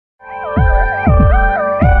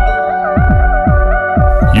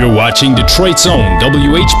You're watching Detroit's own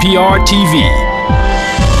WHPR TV.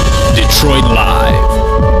 Detroit Live.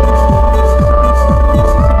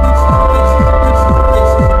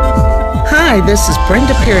 Hi, this is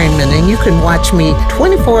Brenda Perryman, and you can watch me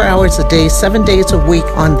 24 hours a day, 7 days a week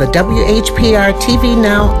on the WHPR TV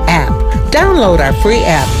Now app. Download our free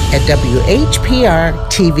app at WHPR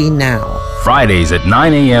TV Now. Fridays at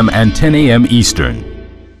 9 a.m. and 10 a.m. Eastern.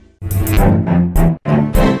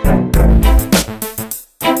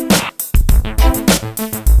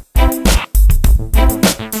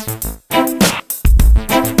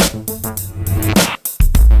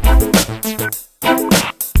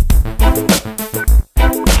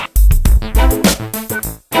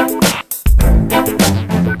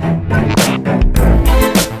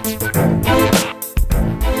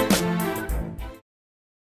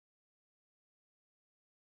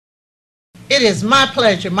 It is my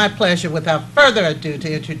pleasure, without further ado,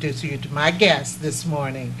 to introduce you to my guest this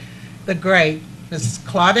morning, the great Mrs.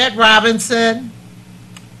 Claudette Robinson,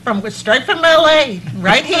 straight from LA,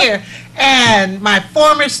 right here, and my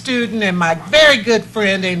former student and my very good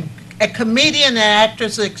friend and a comedian and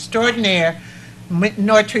actress extraordinaire,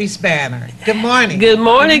 Nortrice Banner. Good morning. Good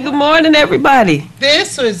morning, everybody.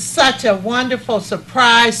 This was such a wonderful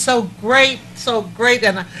surprise, so great,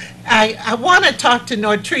 and I want to talk to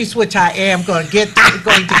Nortrice, which I am going to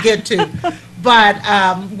get to, but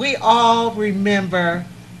we all remember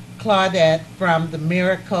Claudette from The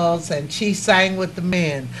Miracles, and she sang with the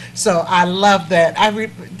men. So I love that.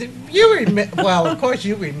 Well, of course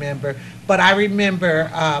you remember, but I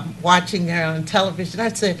remember watching her on television. I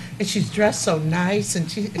said, and she's dressed so nice, and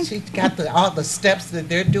she's got all the steps that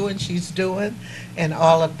they're doing, she's doing, and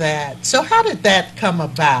all of that. So how did that come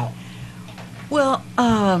about? Well,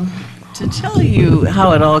 to tell you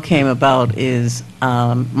how it all came about is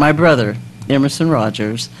my brother, Emerson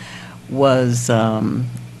Rogers, was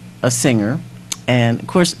a singer. And, of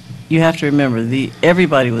course, you have to remember,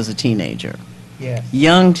 everybody was a teenager. Yes.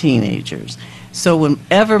 Young teenagers. So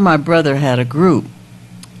whenever my brother had a group,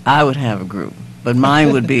 I would have a group. But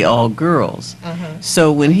mine would be all girls.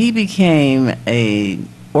 So when he became a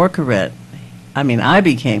orcherette, I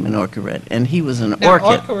became an orcherette, and he was an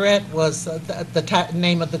orchid. Orcherette was the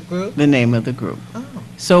name of the group? The name of the group. Oh.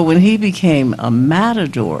 So when he became a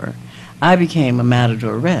matador, I became a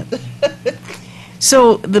matadorette.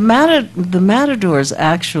 So the matadors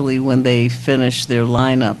actually, when they finished their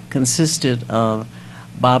lineup, consisted of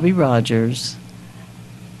Bobby Rogers,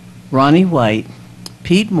 Ronnie White,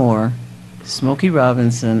 Pete Moore, Smokey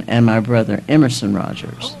Robinson, and my brother Emerson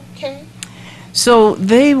Rogers. Okay. So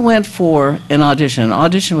they went for an audition. An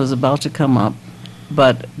audition was about to come up,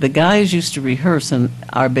 but the guys used to rehearse in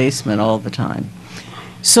our basement all the time.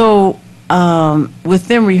 So with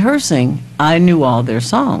them rehearsing, I knew all their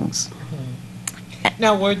songs.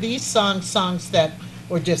 Now, were these songs that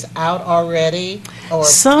were just out already? Or?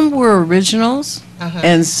 Some were originals,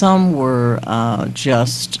 and some were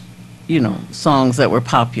just, songs that were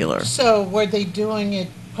popular. So were they doing it,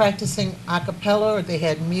 practicing a cappella, or they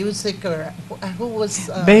had music, or who was?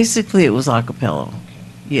 Basically, it was a cappella. Okay.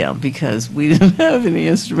 Yeah, because we didn't have any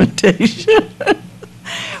instrumentation.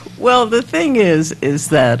 Well, the thing is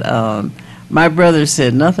that my brother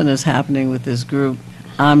said, nothing is happening with this group.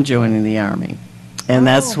 I'm joining the Army. And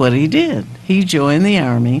that's what he did. He joined the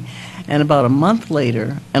Army, and about a month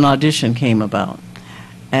later, an audition came about.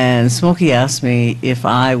 And Smokey asked me if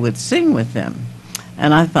I would sing with them.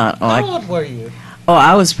 And I thought, how old were you? Oh,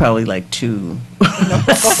 I was probably like 2. I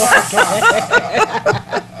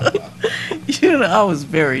was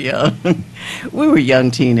very young. We were young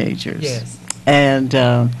teenagers. Yes. And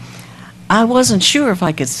I wasn't sure if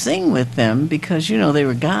I could sing with them because, they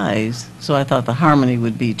were guys, so I thought the harmony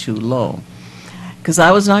would be too low. Because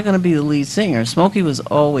I was not going to be the lead singer. Smokey was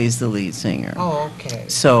always the lead singer. Oh, okay.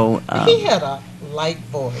 So he had a light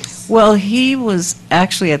voice. Well, he was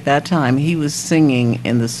actually, at that time, he was singing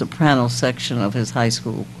in the soprano section of his high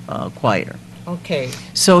school choir. Okay.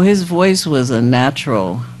 So his voice was a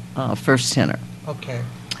natural first tenor. Okay.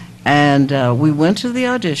 And we went to the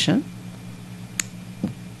audition.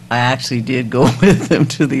 I actually did go with them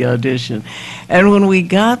to the audition. And when we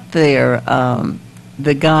got there,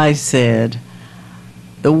 the guy said,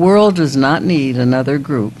 the world does not need another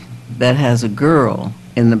group that has a girl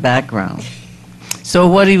in the background. So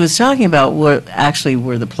what he was talking about were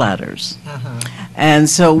the Platters. And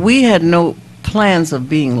so we had no plans of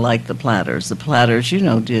being like the Platters. The Platters,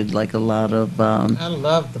 did like a lot of... I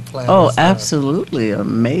love the Platters. Oh, absolutely.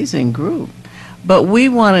 Amazing group. But we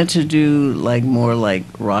wanted to do like more like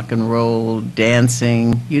rock and roll,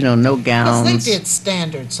 dancing, no Because gowns. they did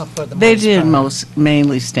standards for the They most did part.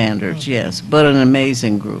 mainly standards, yes, but an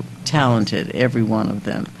amazing group, talented, every one of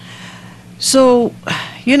them. So,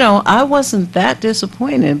 I wasn't that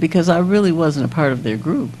disappointed because I really wasn't a part of their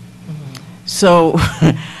group. So,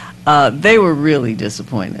 they were really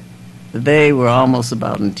disappointed. They were almost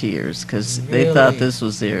about in tears because they thought Really? this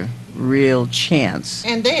was their real chance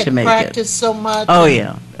And they to had make it. practiced so much. Oh and-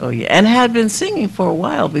 yeah, oh yeah, and had been singing for a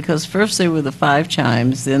while because first they were the Five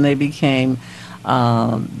Chimes, then they became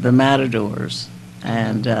the Matadors,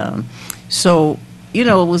 and so it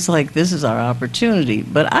was like this is our opportunity.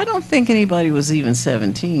 But I don't think anybody was even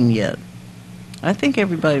 17 yet. I think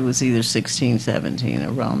everybody was either 16,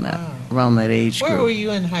 17, Wow. around that age Where group. were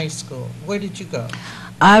you in high school? Where did you go?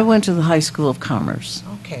 I went to the High School of Commerce.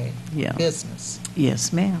 Okay. Yeah. Business.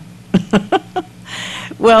 Yes, ma'am.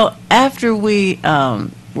 Well, after we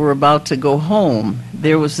were about to go home,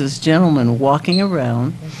 there was this gentleman walking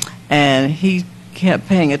around, and he kept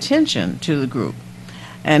paying attention to the group.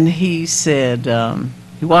 And he said,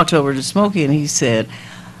 he walked over to Smokey, and he said,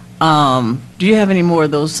 do you have any more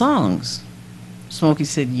of those songs? Smokey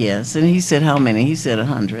said, yes. And he said, how many? He said,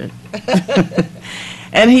 100.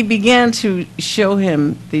 And he began to show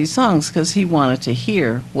him these songs because he wanted to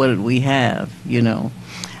hear what did we have,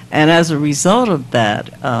 And as a result of that,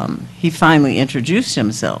 he finally introduced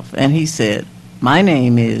himself, and he said, my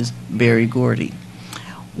name is Berry Gordy.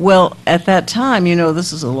 Well, at that time,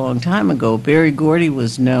 this is a long time ago, Berry Gordy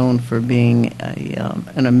was known for being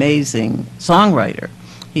an amazing songwriter.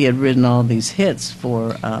 He had written all these hits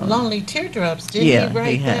for... Lonely Teardrops, didn't yeah, he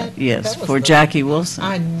write had, that? yes, That was for Jackie Wilson.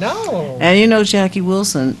 I know. And Jackie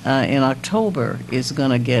Wilson, in October, is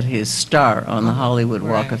going to get his star on the Hollywood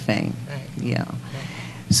Walk Right, of Fame. right. Yeah.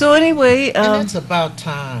 So anyway, And it's about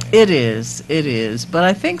time. it is. But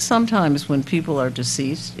I think sometimes when people are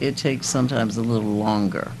deceased, it takes sometimes a little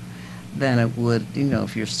longer than it would,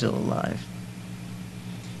 if you're still alive.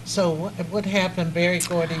 So what happened? Barry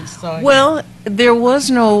Gordy saw you? Well, there was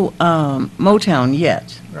no Motown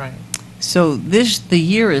yet. Right. So the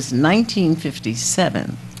year is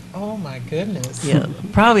 1957. Oh, my goodness. Yeah,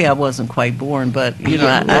 probably I wasn't quite born, but,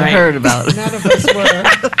 I Right. heard about it. None of us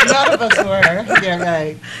were. None of us were. Yeah,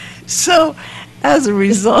 right. So, as a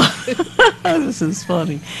result, this is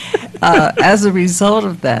funny. As a result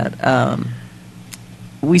of that,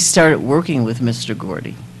 we started working with Mr.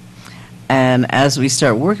 Gordy. And as we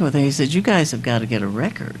started working with him, he said, you guys have got to get a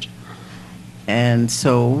record. And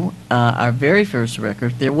so, our very first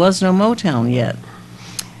record, there was no Motown yet,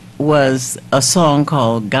 was a song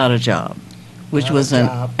called Got a Job, which Got a was an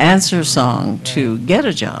Job. answer song to Get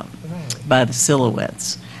a Job Right. by the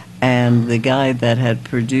Silhouettes. And the guy that had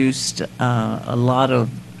produced a lot of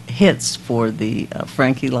hits for the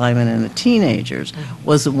Frankie Lyman and the Teenagers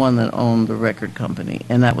was the one that owned the record company,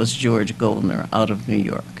 and that was George Goldner out of New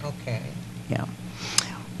York. Okay. Yeah.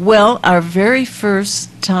 Well, our very first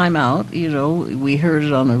time out, we heard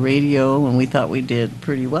it on the radio, and we thought we did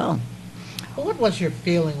pretty well. Well, what was your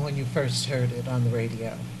feeling when you first heard it on the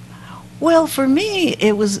radio? Well, for me,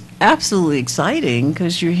 it was absolutely exciting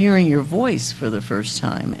because you're hearing your voice for the first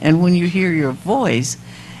time. And when you hear your voice,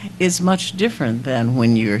 it's much different than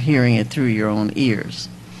when you're hearing it through your own ears.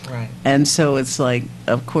 Right. And so it's like,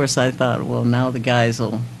 of course, I thought, well, now the guys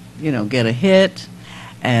will, get a hit,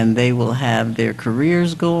 and they will have their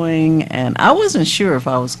careers going. And I wasn't sure if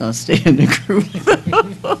I was going to stay in the group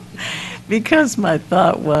because my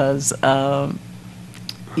thought was,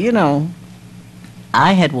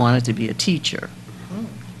 I had wanted to be a teacher.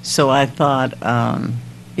 So I thought,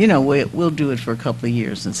 we'll do it for a couple of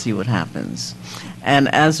years and see what happens. And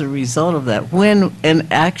as a result of that, when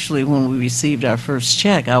we received our first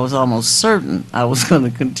check, I was almost certain I was going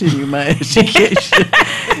to continue my education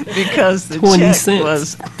because the 20 check cents.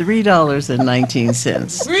 was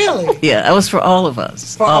 $3.19. Really? Yeah, that was for all of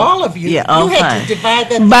us. For all of you? Yeah, all You had five. to divide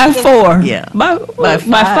that By into- 4. Yeah. By By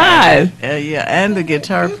 5. Yeah, and the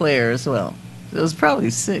guitar player as well. It was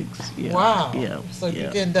probably 6. Yeah. Wow. Yeah. So you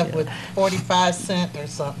yeah, end up yeah. with 45 cents or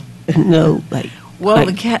something. No, like Well,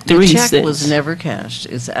 like the 3 check cents. was never cashed.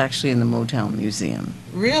 It's actually in the Motown Museum.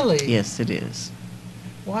 Really? Yes, it is.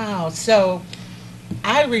 Wow. So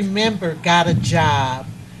I remember Got a Job,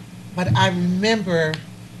 but I remember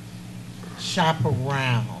Shop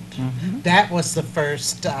Around. That was the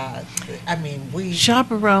first, we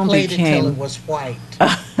Shop Around played it till it became, was white.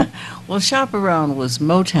 well, Shop Around was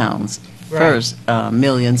Motown's Right. first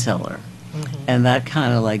million seller. And that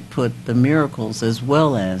kind of like put the Miracles as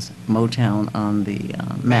well as Motown on the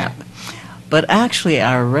map. But actually,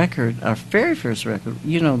 our record, our very first record,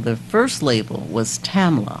 you know, the first label was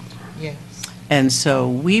Tamla. Yes. And so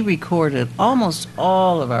we recorded almost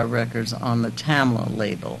all of our records on the Tamla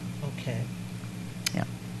label. Okay. Yeah.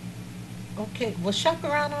 Okay. Was Shop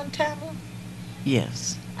Around on Tamla?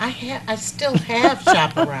 Yes. I still have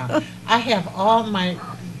Shop Around. I have all my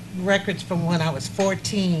records from when I was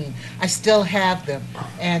 14. I still have them.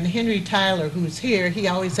 And Henry Tyler, who's here, he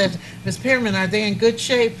always says, Miss Perryman, are they in good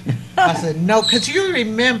shape? I said, no, because you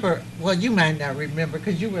remember, well, you might not remember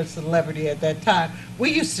because you were a celebrity at that time. We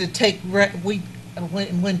used to take,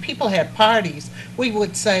 when people had parties, we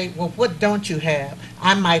would say, well, what don't you have?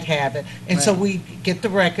 I might have it. And so Right. we get the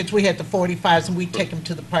records. We had the 45s, and we'd take them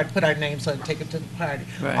to the party, put our names on it, take them to the party.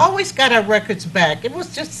 Right. Always got our records back. It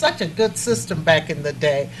was just such a good system back in the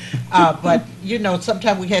day. But, you know,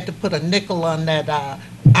 sometimes we had to put a nickel on that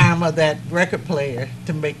arm of that record player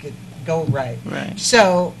to make it go right. Right.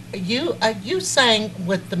 So you sang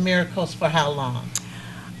with the Miracles for how long?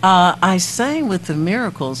 I sang with the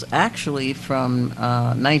Miracles actually from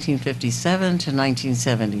 1957 to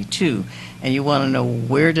 1972. And you want to know,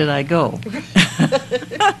 where did I go?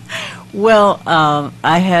 Well,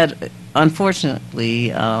 I had,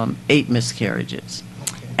 unfortunately, 8 miscarriages.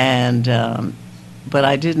 And, but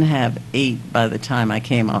I didn't have 8 by the time I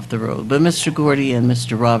came off the road. But Mr. Gordy and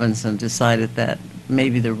Mr. Robinson decided that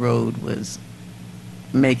maybe the road was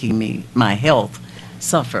making my health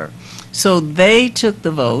suffer. So they took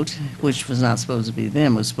the vote, which was not supposed to be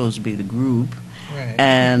them, it was supposed to be the group. Right.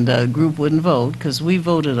 And the group wouldn't vote because we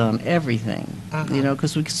voted on everything, Uh-huh. you know,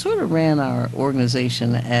 because we sort of ran our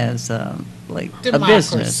organization as like a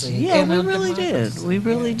Democracy, business. Yeah, you we know, really did. democracy, We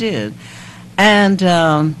really yeah. did. And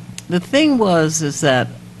the thing was is that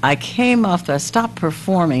I stopped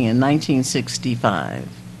performing in 1965.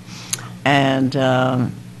 And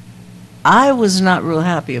I was not real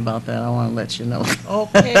happy about that, I want to let you know.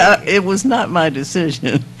 Okay. It was not my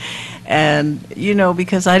decision. And, you know,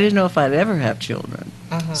 because I didn't know if I'd ever have children.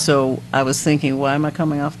 Uh-huh. So I was thinking, why am I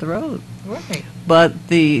coming off the road? Right. But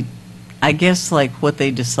I guess like what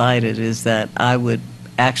they decided is that I would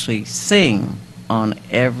actually sing on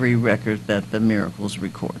every record that the Miracles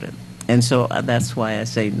recorded. And so that's why I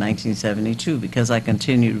say 1972, because I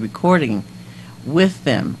continued recording with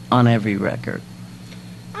them on every record.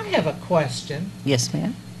 I have a question. Yes,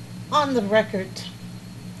 ma'am? On the record,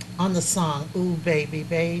 on the song, Ooh, Baby,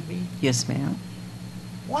 Baby, Yes, ma'am.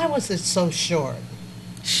 why was it so short?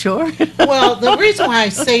 Sure. Well, the reason why I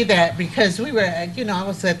say that, because we were, you know, I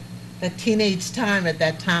was at a teenage time at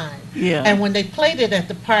that time. Yeah. And when they played it at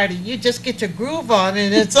the party, you just get your groove on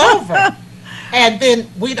and it's over. And then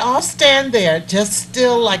we'd all stand there just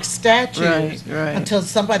still like statues Right. until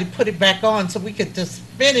somebody put it back on so we could just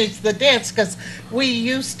finish the dance, because we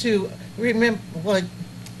used to remember what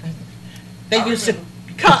they used to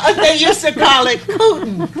call it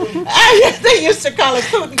cootin'. They used to call it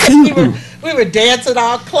cootin' because we were dancing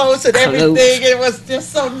all close and everything. It was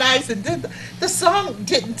just so nice. And then the song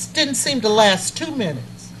didn't seem to last 2 minutes.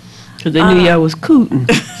 Because they knew y'all was cooting.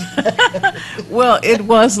 Well, it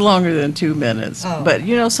was longer than 2 minutes. Oh. But,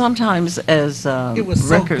 you know, sometimes as It was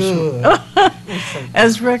so records good. It was so good.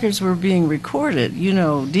 as records were being recorded, you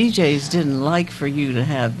know, DJs didn't like for you to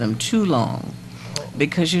have them too long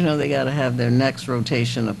because, you know, they got to have their next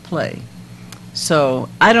rotation of play. So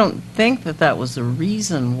I don't think that was the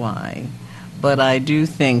reason why, but I do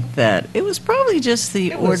think that it was probably just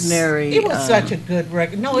the ordinary. It was such a good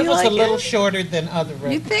record. No, it you was like a little it? shorter than other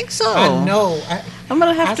records. You think so? I know. I'm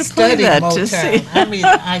going to I have to play studied that Motown. to see. I mean,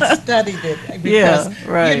 I studied it because, Yeah,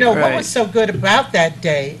 right, you know, what right. was so good about that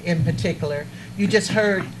day in particular, you just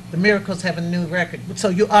heard the Miracles have a new record. So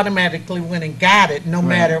you automatically went and got it, no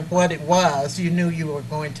matter what it was. You knew you were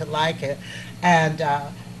going to like it. And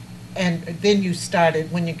then you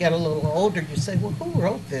started, when you get a little older, you say, well, who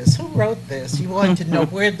wrote this? Who wrote this? You wanted to know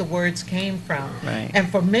where the words came from. Right. And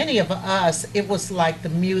for many of us, it was like the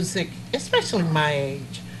music, especially my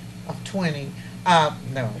age of 20,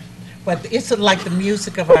 no, but it's like the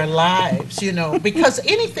music of our lives, you know, because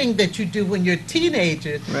anything that you do when you're a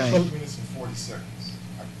teenager, Right. well, 2 minutes and 40 seconds.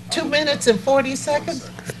 2 minutes and 40 seconds?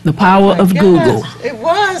 The power of Yes, Google. it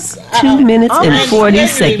was. 2 minutes and Andy 40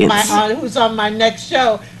 Henry, seconds. who's on my next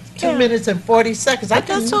show, 2 Yeah. minutes and 40 seconds. But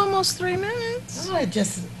that's almost 3 minutes. Oh, I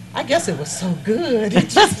guess it was so good. It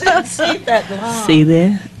just didn't seem that long. See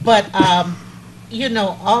there? But, you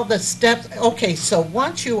know, all the steps. Okay, so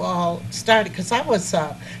once you all started, because I was,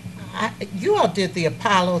 you all did the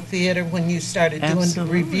Apollo Theater when you started doing the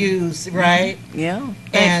Absolutely. reviews, right? Yeah.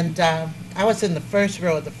 And I was in the first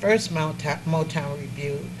row of the first Motown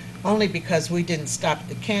review only because we didn't stop at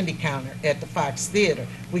the candy counter at the Fox Theater.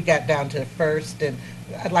 We got down to the first, and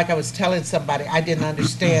like I was telling somebody, I didn't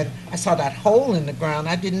understand. I saw that hole in the ground.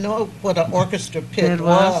 I didn't know what an orchestra pit It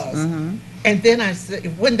was. was. Mhm. And then I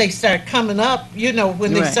said, when they started coming up,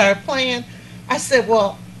 when they Right. started playing, I said,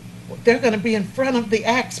 well, they're going to be in front of the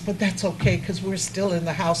acts, but that's okay because we're still in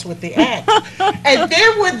the house with the acts. And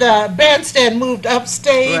then when the bandstand moved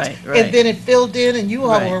upstage, Right, right. and then it filled in, and you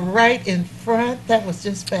all Right. were right in front, that was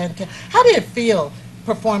just fantastic. How did it feel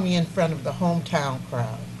performing in front of the hometown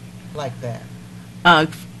crowd like that?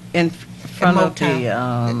 In front of the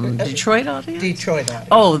Motown. Detroit audience? Detroit audience.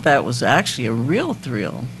 Oh, that was actually a real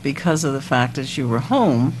thrill because of the fact that you were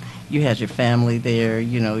home. You had your family there,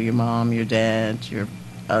 your mom, your dad, your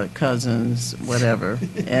cousins, whatever.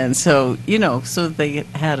 And so, so they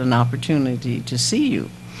had an opportunity to see you.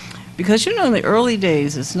 Because, in the early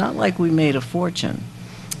days, it's not like we made a fortune.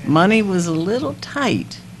 Money was a little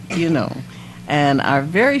tight, And our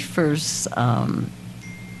very first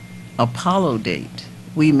Apollo date,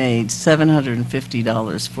 we made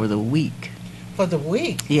 $750 for the week. For the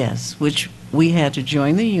week. Yes, which we had to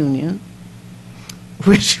join the union,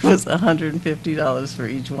 which was $150 for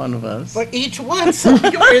each one of us. For each one, so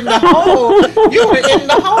you were in the hole. You were in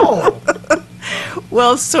the hole.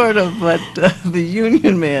 Well, sort of, but the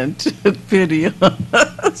union man took pity on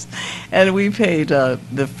us, and we paid,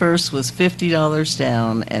 the first was $50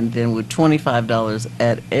 down, and then with $25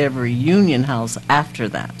 at every union house after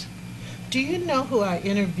that. Do you know who I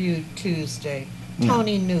interviewed Tuesday? No.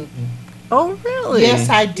 Tony Newton. Oh, really? Yes,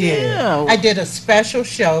 I did. Yeah. I did a special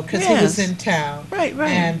show because he was Yes. in town. Right, right.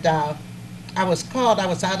 And I was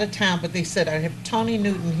out of town, but they said, I have Tony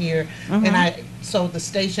Newton here. Mhm. And so the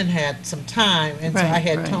station had some time, and so Right, I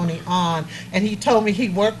had right. Tony on, and he told me he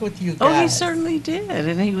worked with you guys. Oh, he certainly did,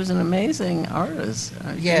 and he was an amazing artist,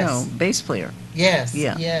 Yes. bass player. Yes,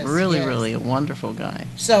 Yeah, yes. really, yes. really a wonderful guy.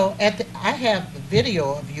 So I have a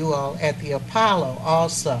video of you all at the Apollo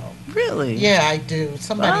also. Really? Yeah, I do.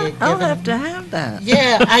 Somebody Well, had I'll given have to have that.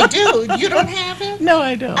 Yeah, I do. You don't have it? No,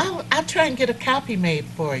 I don't. I'll try and get a copy made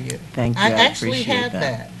for you. Thank you. I I actually appreciate have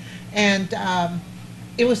that. that. And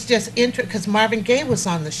it was just interesting because Marvin Gaye was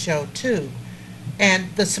on the show too. And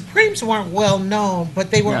the Supremes weren't well known,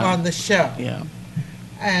 but they were No. on the show. Yeah.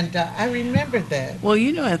 And I remember that. Well,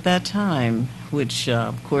 at that time, which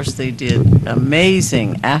of course they did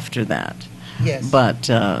amazing after that, Yes. but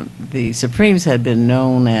the Supremes had been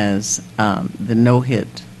known as the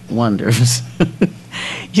no-hit wonders,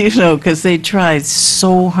 because they tried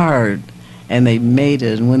so hard and they made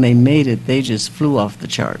it, and when they made it, they just flew off the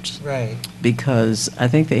charts Right. because I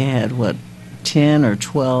think they had, 10 or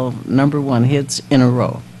 12 number one hits in a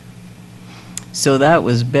row. So that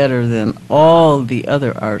was better than all the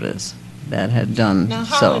other artists that had done Now,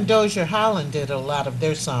 so. Holland Dozier Holland did a lot of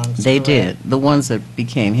their songs. They correct? did, the ones that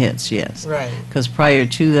became hits, yes. Right. Because prior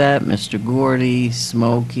to that, Mr. Gordy,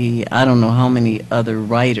 Smokey, I don't know how many other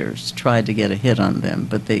writers tried to get a hit on them,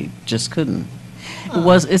 but they just couldn't.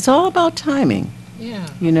 It's all about timing, Yeah.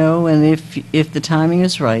 and if the timing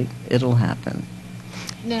is right, it'll happen.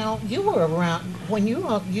 Now, you were around when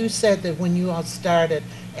you said that when you all started,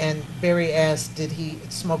 and Barry asked,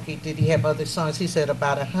 Smokey, did he have other songs? He said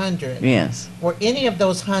about 100. Yes. Were any of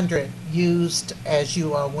those 100 used as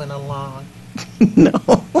you all went along? No.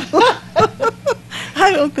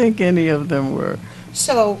 I don't think any of them were.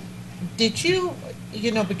 So, did you,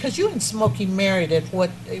 because you and Smokey married at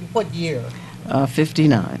what year?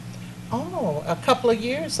 59. Oh, a couple of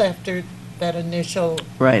years after that initial.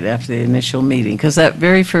 Right, after the initial meeting. Because that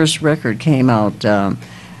very first record came out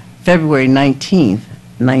February 19th,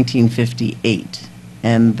 1958.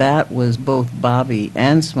 And that was both Bobby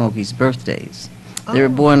and Smokey's birthdays. They were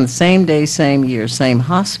born the same day, same year, same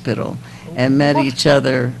hospital, and met What? each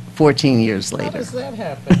other 14 years How later. does that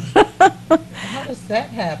happen? How does that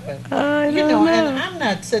happen? I don't And know. I'm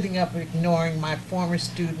not sitting up ignoring my former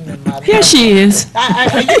student and my. Here she is.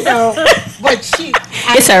 But she.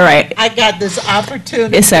 It's all right. I got this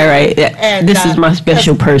opportunity. It's all right. And, This is my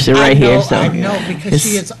special 'cause person right I know, here. So I know because she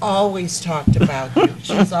it's- has always talked about you.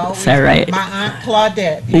 She's always. It's all right. My aunt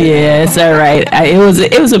Claudette. Yeah, it's all right.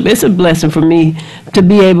 It's a blessing for me to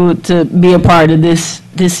be able to be a part of this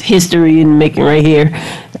history and making right here,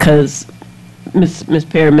 because Miss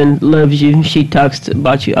Perryman loves you. She talks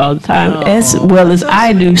about you all the time, as well as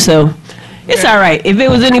I do. So it's all right. If it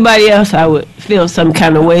was anybody else, I would feel some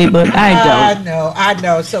kind of way, but I don't. I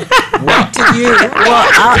know. So back to you.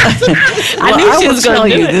 I knew she will was gonna tell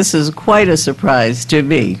do you, it. this is quite a surprise to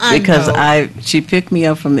me I because know. she picked me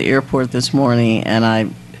up from the airport this morning, and I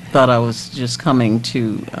thought I was just coming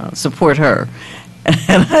to support her.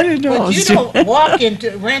 And I didn't know I But was you doing don't walk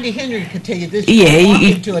into, Randy Henry could tell you this, Yeah, you don't walk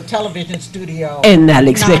you- into a television studio. And not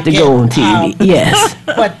expect to get, go on TV. Yes.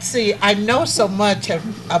 But see, I know so much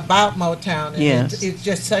about Motown, and Yes. it's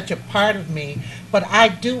just such a part of me. But I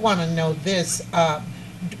do want to know this.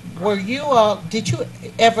 Were you did you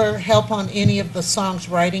ever help on any of the songs,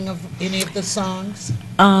 writing of any of the songs?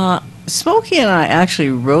 Smokey and I actually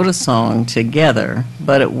wrote a song together,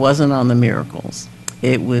 but it wasn't on the Miracles.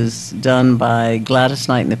 It was done by Gladys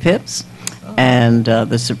Knight and the Pips and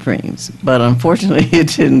the Supremes. But unfortunately, it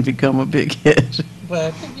didn't become a big hit. But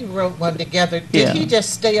I think you wrote one together. Did Yeah. he just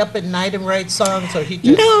stay up at night and write songs, or he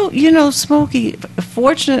just? No, Smokey,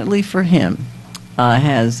 fortunately for him,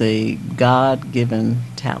 has a God-given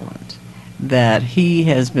talent that he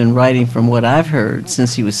has been writing, from what I've heard,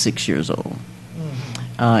 since he was 6 years old.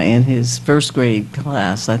 In his first grade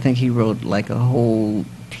class, I think he wrote like a whole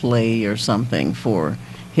play or something for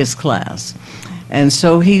his class. And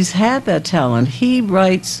so he's had that talent. He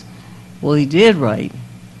writes, well, he did write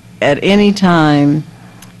at any time,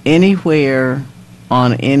 anywhere,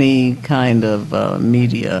 on any kind of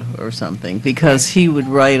media or something, because he would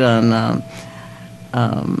write on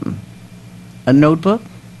a notebook.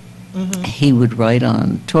 He would write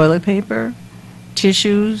on toilet paper,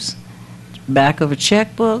 tissues, back of a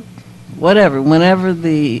checkbook, whatever. Whenever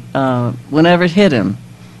it hit him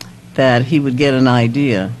that he would get an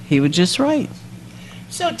idea, he would just write.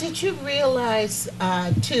 So did you realize,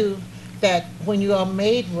 too, that when you all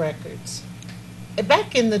made records,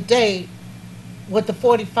 back in the day with the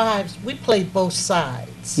 45s, we played both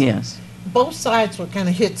sides. Yes. Both sides were kind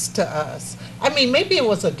of hits to us. I mean, maybe it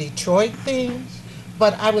was a Detroit thing,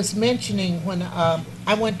 but I was mentioning when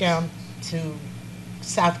I went down to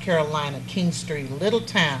South Carolina, King Street, little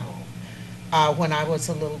town, when I was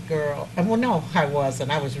a little girl. And well, no, I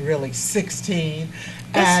wasn't. I was really 16.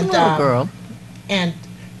 That's a little girl. And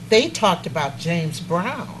they talked about James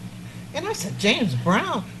Brown. And I said, James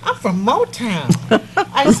Brown? I'm from Motown.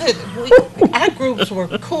 I said, our groups were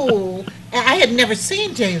cool. And I had never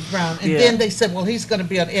seen James Brown. And then they said, well, he's going to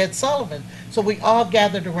be on Ed Sullivan. So we all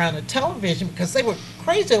gathered around the television because they were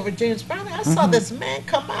crazy over James Brown. And I saw this man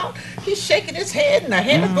come out. He's shaking his head and the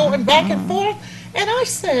hair going back and forth. And I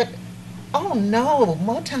said, oh, no,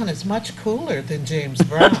 Motown is much cooler than James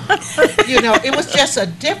Brown. It was just a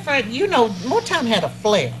different, Motown had a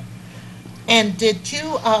flair. And did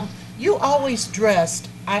you... you always dressed,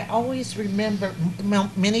 I always remember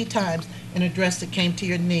many times, in a dress that came to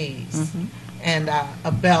your knees and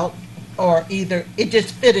a belt, or either it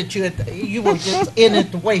just fitted you. You were just in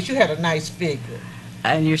at the waist. You had a nice figure.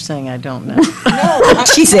 And you're saying I don't know. No,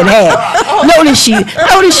 She said had.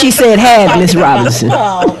 Notice she said had, Miss Robinson.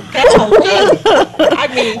 golly. I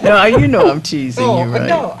mean, No, you know I'm teasing you, right?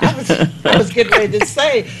 no, I was getting ready to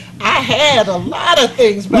say I had a lot of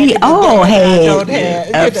things. Back We in the all day that I had. don't have,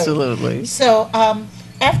 you know. Absolutely. So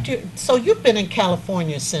so you've been in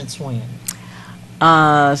California since when?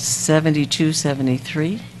 72,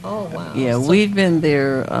 73. Oh wow. Yeah, So we've been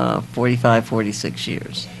there 45, 46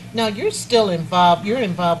 years. now you're still involved. You're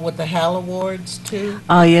involved with the Hal Awards too.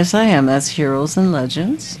 Yes, I am. That's Heroes and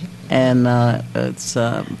Legends. And it's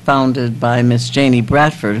founded by Miss Janie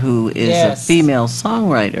Bradford, who is Yes. a female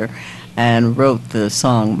songwriter and wrote the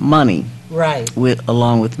song Money Right,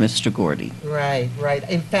 along with Mr. Gordy. right.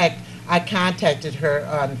 In fact, I contacted her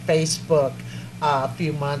on Facebook a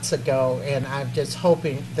few months ago, and I'm just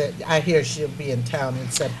hoping that I hear she'll be in town in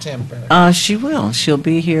September. She will. She'll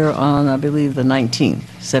be here on, I believe, the 19th,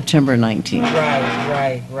 September 19th.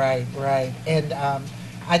 Right. And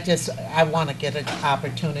I want to get an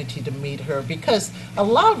opportunity to meet her because a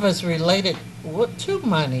lot of us related to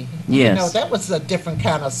money. Yes. That was a different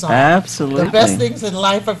kind of song. Absolutely. The best things in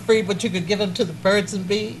life are free, but you could give them to the birds and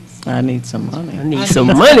bees. I need some money. I need some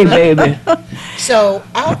money, baby. So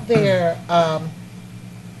out there,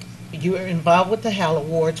 you are involved with the Hal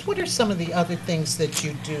Awards. What are some of the other things that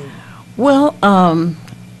you do? Well,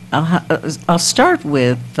 I'll start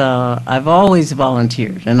with, I've always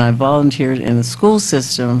volunteered, and I volunteered in the school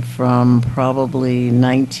system from probably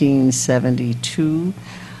 1972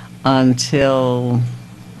 until,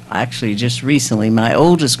 actually just recently, my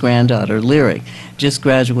oldest granddaughter, Lyric, just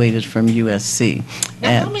graduated from USC.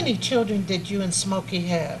 Now, how many children did you and Smokey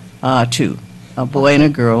have? Two, a boy and a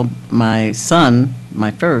girl. My son,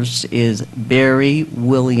 my first, is Barry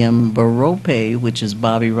William Barope, which is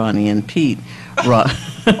Bobby, Ronnie, and Pete. Oh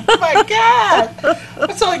my God!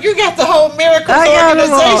 So you got the whole Miracles I got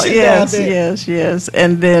 'em all. organization down Yes, there. yes.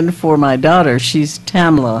 And then for my daughter, she's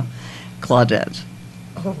Tamla Claudette.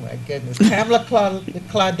 Oh my goodness, Pamela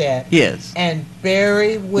Claudette Yes. and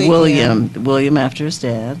Barry William. William after his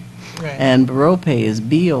dad. Right. And Barope is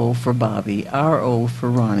B-O for Bobby, R-O for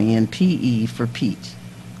Ronnie, and P-E for Pete.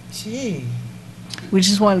 Gee. We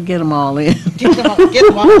just want to get them all in. Get them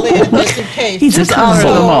all in just in case. He just honored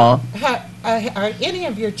them all. Are any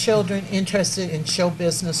of your children interested in show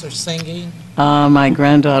business or singing? My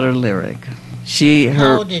granddaughter, Lyric.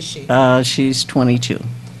 How old is she? She's 22.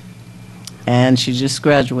 And she just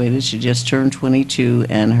graduated. She just turned 22,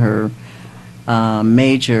 and her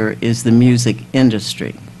major is the music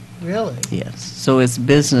industry. Really? Yes. So it's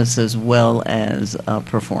business as well as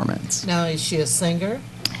performance. Now, is she a singer?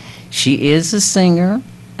 She is a singer,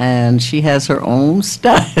 and she has her own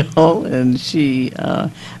style, and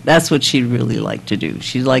that's what she'd really like to do.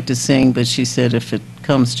 She'd like to sing, but she said if it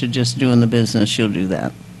comes to just doing the business, she'll do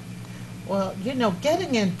that. Well,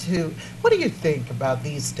 getting into, what do you think about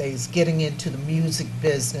these days, getting into the music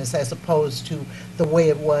business as opposed to the way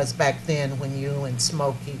it was back then when you and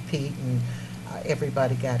Smokey, Pete, and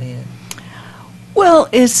everybody got in? Well,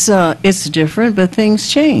 it's different, but things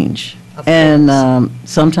change. Of And course.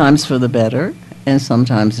 sometimes for the better, and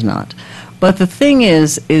sometimes not. But the thing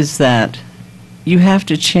is that you have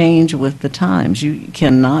to change with the times. You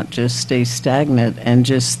cannot just stay stagnant and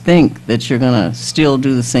just think that you're going to still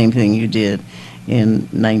do the same thing you did in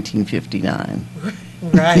 1959.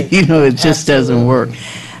 Right. It just doesn't Absolutely. work.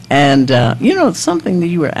 And, something that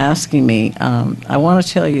you were asking me, I want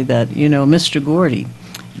to tell you that, Mr. Gordy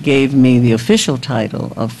gave me the official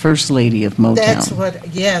title of First Lady of Motown.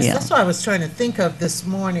 Yes, Yeah. that's what I was trying to think of this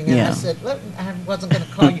morning. And I Yeah. said, I wasn't going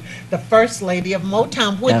to call you the First Lady of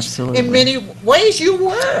Motown, which Absolutely. in many ways you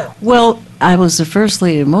were. Well, I was the first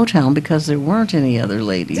lady of Motown because there weren't any other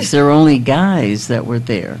ladies. There were only guys that were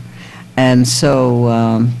there. And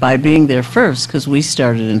so by being there first, because we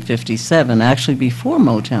started in 57, actually before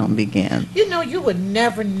Motown began. You would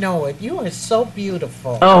never know it. You are so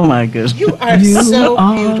beautiful. Oh, my goodness. You are You so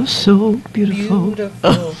are beautiful. so beautiful.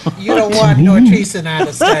 Beautiful. You don't want Nortrice and I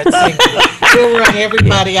to start singing. We'll run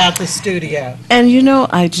everybody out the studio. And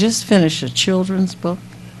I just finished a children's book.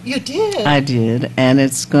 You did? I did, and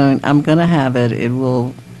I'm going to have it. It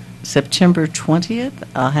will, September 20th,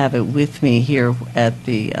 I'll have it with me here at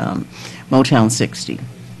the Motown 60.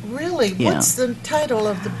 Really? Yeah. What's the title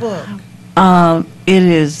of the book? It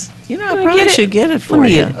is, I probably get it? should get it for Let me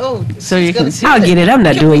you. get it. Oh, So you can see I'll get it. I'm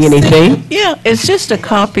not doing anything. Yeah, it's just a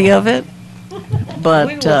copy of it, but,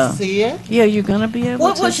 We will see it. yeah, you're going to be able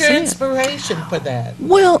What to was your see it. inspiration for that?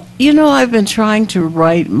 Well, I've been trying to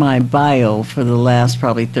write my bio for the last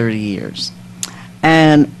probably 30 years.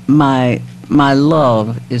 And my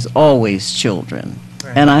love is always children.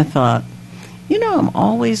 Right. And I thought, I'm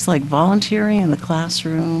always like volunteering in the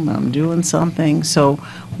classroom, I'm doing something, so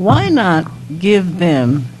why not give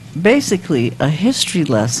them basically a history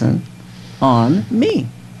lesson on me?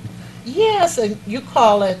 Yes, and you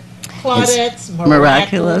call it Claudette's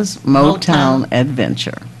Miraculous Motown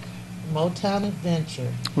Adventure. Motown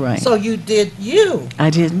Adventure. Right. So you did you, I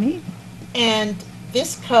did me. and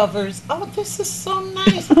this covers, this is so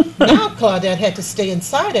nice. Now Claudette had to stay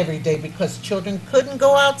inside every day because children couldn't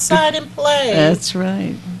go outside and play. That's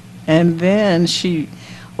right. And then she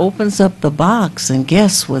opens up the box, and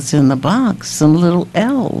guess what's in the box? Some little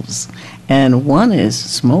elves. And one is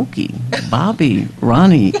Smokey, Bobby,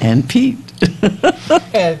 Ronnie, and Pete.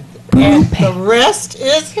 and the rest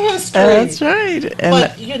is history. That's right. And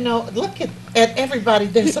But, look at everybody.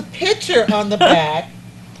 There's a picture on the back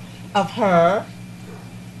of her,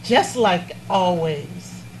 just like always.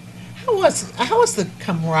 How was the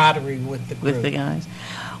camaraderie with the group? with the guys.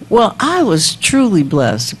 Well, I was truly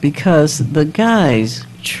blessed because the guys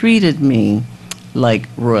treated me like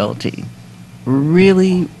royalty.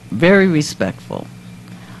 Really, very respectful.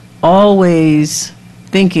 Always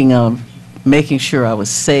thinking of making sure I was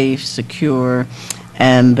safe, secure,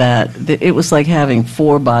 and that it was like having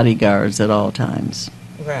 4 bodyguards at all times.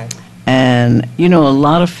 Right. And, a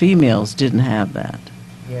lot of females didn't have that.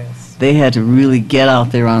 Yes. They had to really get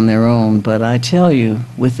out there on their own. But I tell you,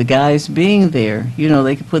 with the guys being there,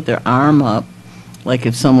 they could put their arm up, like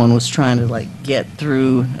if someone was trying to, get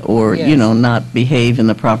through or, Yes. not behave in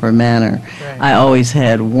the proper manner. Right. I always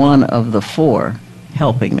had one of the 4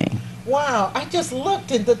 helping me. Wow, I just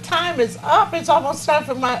looked and the time is up. It's almost time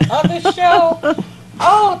for my other show.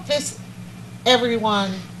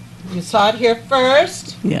 Everyone, you saw it here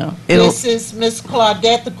first. Yeah. This is Miss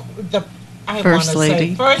Claudette, the I First wanna lady.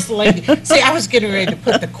 say First Lady. See, I was getting ready to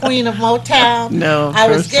put the Queen of Motown. No, I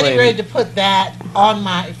was First getting Lady. ready to put that on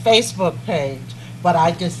my Facebook page, but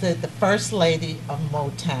I just said the First Lady of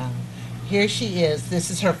Motown. Here she is. This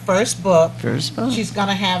is her first book. First book. She's going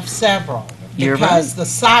to have several. You're because right. the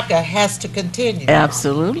saga has to continue.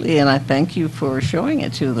 Absolutely, and I thank you for showing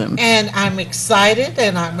it to them. And I'm excited,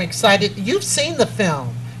 You've seen the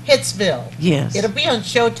film, Hitsville. Yes. It'll be on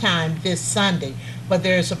Showtime this Sunday, but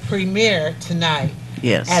there's a premiere tonight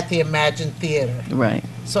Yes. at the Imagine Theater. Right.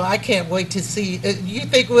 So I can't wait to see. You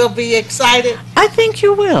think we'll be excited? I think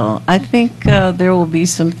you will. I think there will be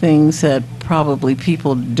some things that probably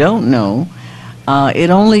people don't know. It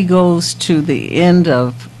only goes to the end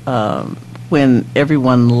of when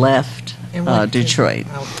everyone left And went to- Detroit.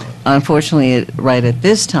 Okay. Unfortunately, right at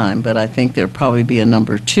this time, but I think there'll probably be a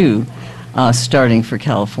number 2 starting for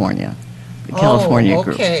California. The California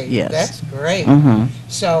group. Okay. Yes. That's great. Mhm.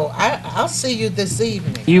 So I'll see you this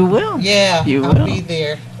evening. You will. Yeah, You I'll will. be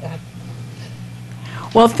there.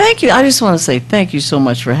 Well, thank you. I just want to say thank you so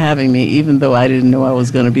much for having me, even though I didn't know I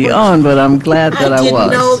was going to be on, but I'm glad that I was.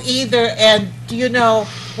 didn't know either, and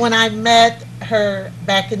when I met her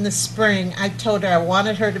back in the spring, I told her I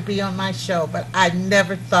wanted her to be on my show, but I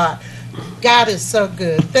never thought. God is so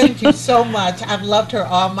good. Thank you so much. I've loved her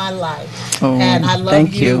all my life, Oh, and I love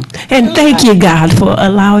thank you. And thank you, God, for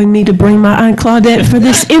allowing me to bring my Aunt Claudette for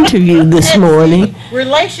this interview this And morning.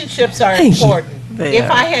 relationships are Thank you. important. They If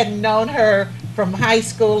are. I had known her from high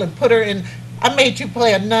school and put her in, I made you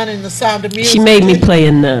play a nun in The Sound of Music. She made me play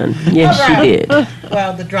a nun. Yes, All she right. did.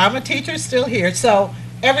 Well, the drama teacher is still here. So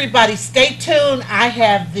everybody stay tuned. I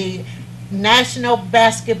have the National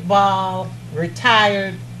Basketball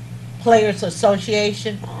Retired Players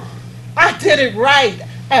Association. I did it right.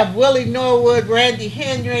 I have Willie Norwood, Randy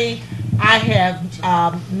Henry. I have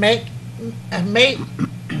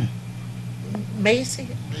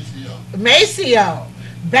Maceo,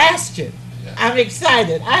 Bastion. I'm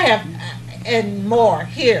excited. I have and more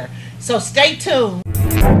here. So stay tuned.